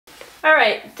All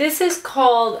right, this is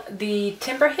called the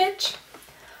Timber Hitch.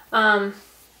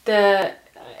 The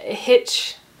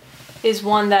hitch is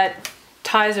one that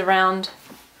ties around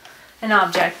an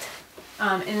object.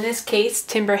 In this case,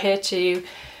 Timber Hitch,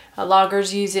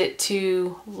 loggers use it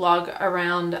to log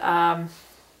around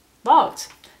logs,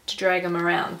 to drag them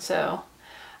around. So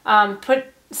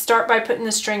start by putting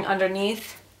the string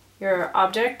underneath your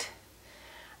object.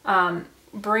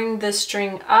 Bring the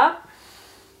string up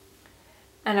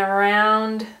and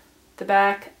around the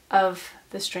back of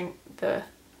the string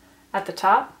at the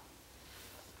top.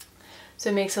 So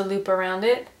it makes a loop around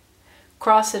it.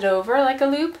 Cross it over like a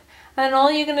loop, and then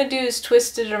all you're going to do is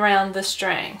twist it around the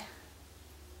string.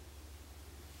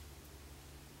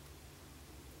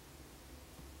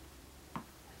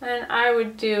 And I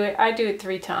do it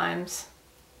 3 times.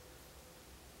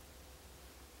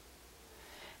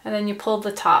 And then you pull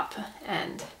the top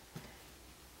end.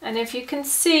 And if you can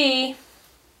see,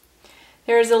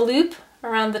 there's a loop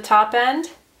around the top end,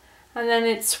 and then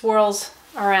it swirls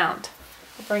around.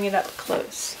 I'll bring it up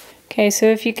close. Okay, so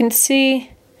if you can see,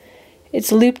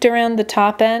 it's looped around the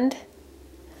top end,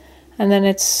 and then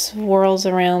it swirls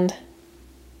around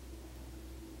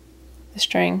the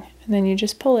string, and then you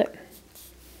just pull it.